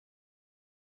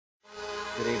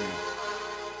Good evening.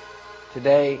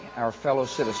 Today, our fellow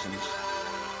citizens,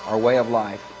 our way of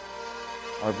life,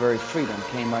 our very freedom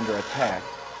came under attack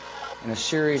in a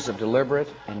series of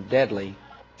deliberate and deadly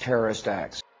terrorist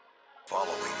acts. Following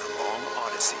the long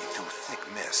odyssey through thick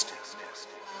mist,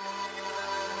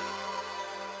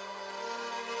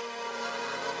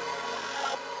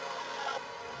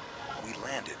 we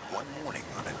landed one morning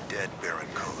on a dead, barren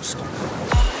coast.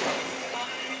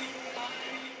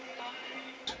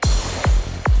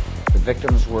 The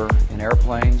victims were in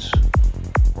airplanes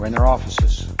or in their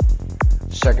offices.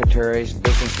 Secretaries,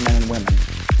 businessmen and women,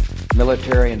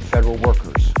 military and federal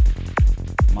workers,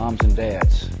 moms and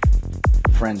dads,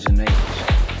 friends and neighbors.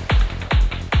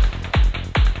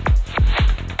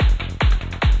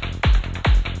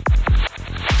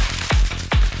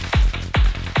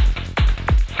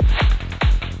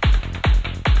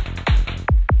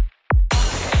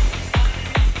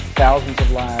 Thousands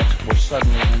of lives were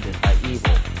suddenly ended by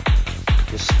evil,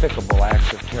 despicable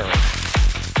acts of terror.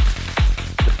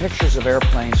 The pictures of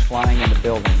airplanes flying into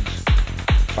buildings,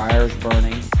 fires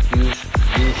burning, huge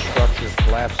structures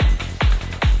collapsing,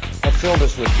 have filled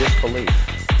us with disbelief,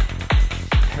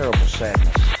 terrible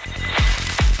sadness,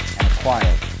 and a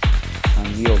quiet,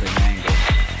 unyielding anger.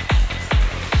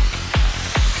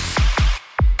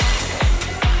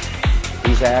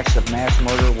 These acts of mass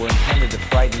murder were intended to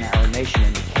frighten our nation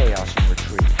into chaos and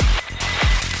retreat.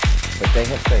 But they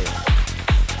have failed.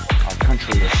 Our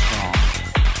country is strong.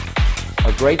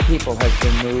 A great people has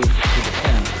been moved to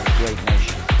defend a great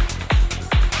nation.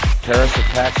 Terrorist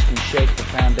attacks can shake the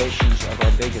foundations of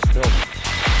our biggest buildings,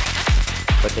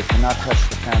 but they cannot touch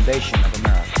the foundation of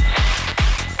America.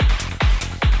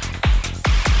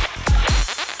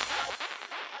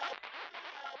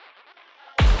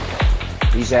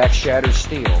 These acts shatter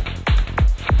steel,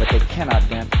 but they cannot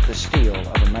dent the steel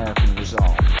of American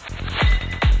resolve.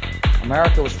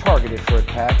 America was targeted for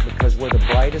attack because we're the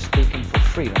brightest beacon for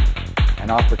freedom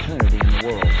and opportunity in the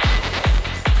world,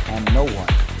 and no one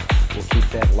will keep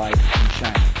that light from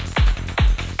shining.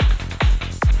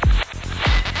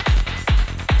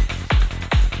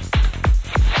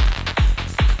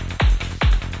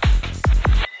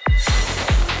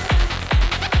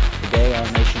 Today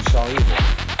our nation saw evil,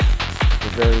 the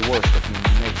very worst of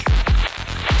human nature,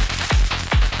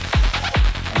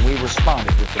 and we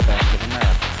responded with the best of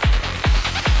America.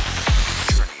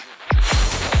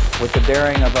 With the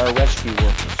daring of our rescue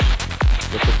workers,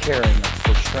 with the caring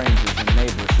for strangers and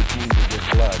neighbors who came to give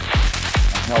blood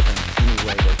and help in any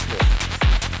way they could.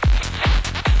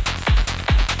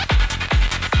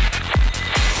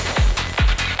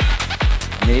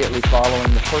 Immediately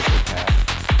following the first attack,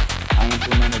 I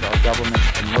implemented our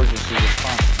government's emergency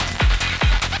response plan.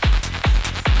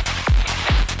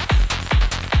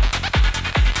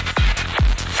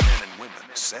 Men and women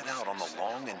set out on the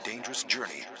long and dangerous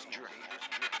journey.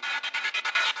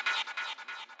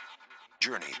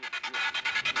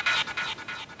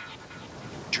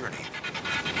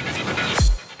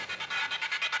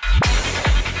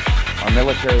 Our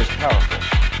military is powerful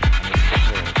and is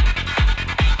prepared.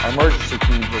 Our emergency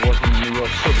teams are working in New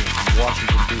York City and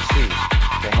Washington, D.C.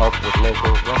 to help with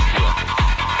local rescue efforts.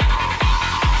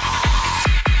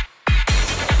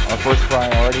 Our first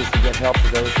priority is to get help to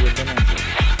those who have been injured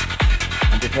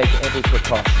and to take every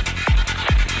precaution to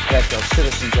protect our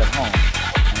citizens at home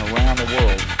and around the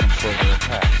world from further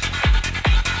attacks.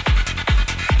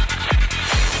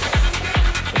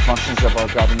 The functions of our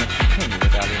government continue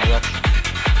without interruption.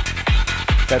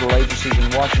 Federal agencies in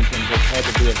Washington which had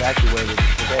to be evacuated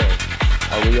today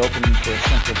are reopening for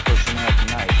essential personnel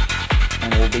tonight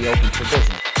and will be open for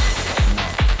business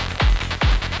tomorrow.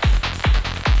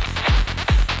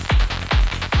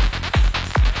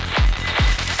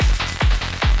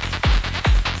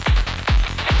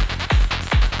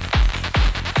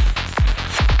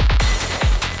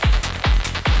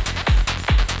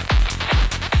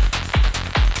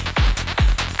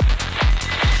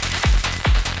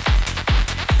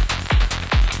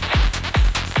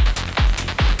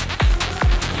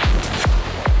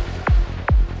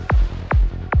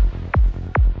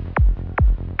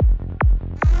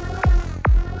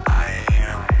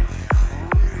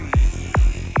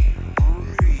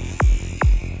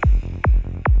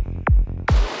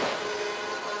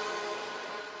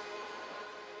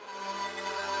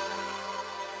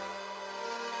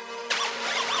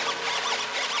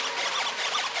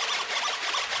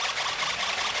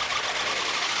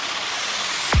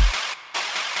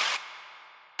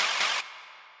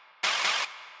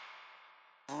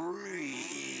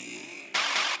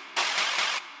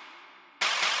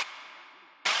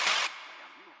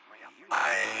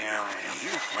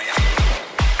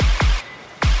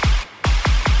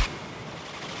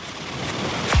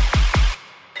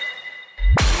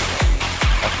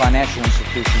 financial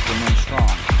institutions remain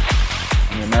strong,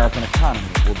 and the American economy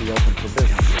will be open for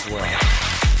business as well.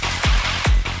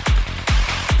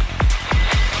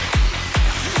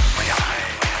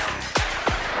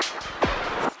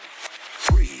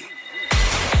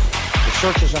 The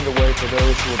search is underway for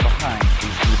those who are behind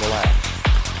these evil acts.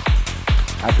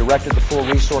 I've directed the full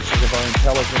resources of our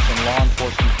intelligence and law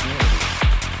enforcement community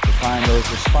to find those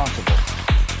responsible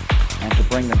and to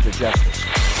bring them to justice.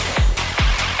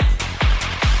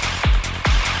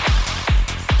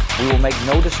 We will make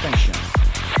no distinction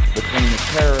between the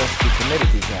terrorists who committed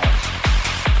these acts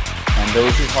and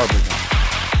those who harbor them.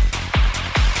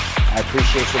 I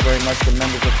appreciate so very much the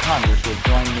members of Congress who have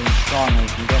joined me in strongly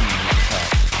condemning these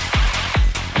attacks.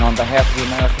 And on behalf of the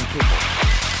American people,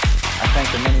 I thank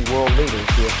the many world leaders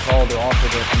who have called to offer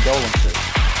their condolences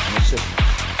and assistance.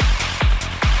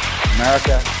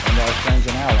 America and our friends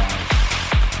and allies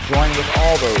join with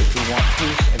all those who want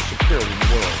peace and security in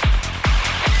the world.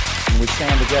 And we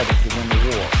stand together to win the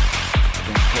war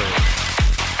against terrorism.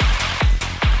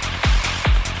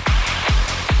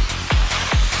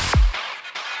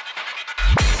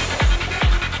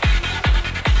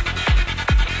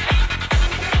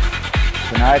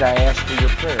 Tonight I ask for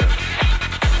your prayers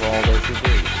for all those who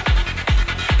grieve,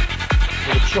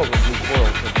 for the children whose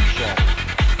worlds have been shattered,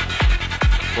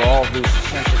 for all whose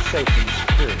sense of safety and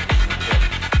security has been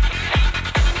threatened.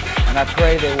 And I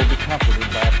pray they will be comforted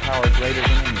by a power greater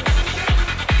than any of us,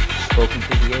 spoken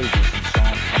through the ages in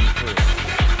Psalm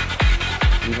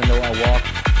 23. Even though I walk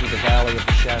through the valley of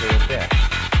the shadow of death,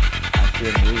 I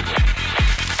fear no evil,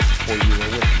 for you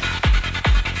are with me.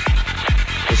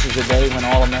 This is a day when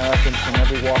all Americans from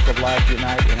every walk of life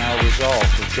unite in our resolve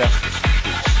for justice and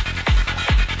peace.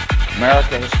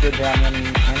 America has stood down many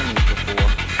enemies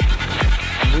before,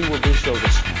 and we will do so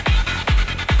this time.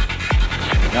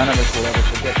 None of us will ever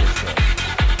forget this day.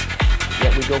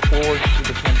 Yet we go forward to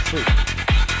defend truth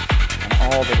and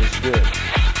all that is good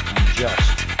and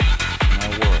just in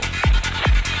our world.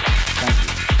 Thank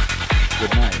you.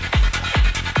 Good night,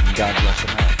 and God bless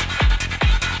America.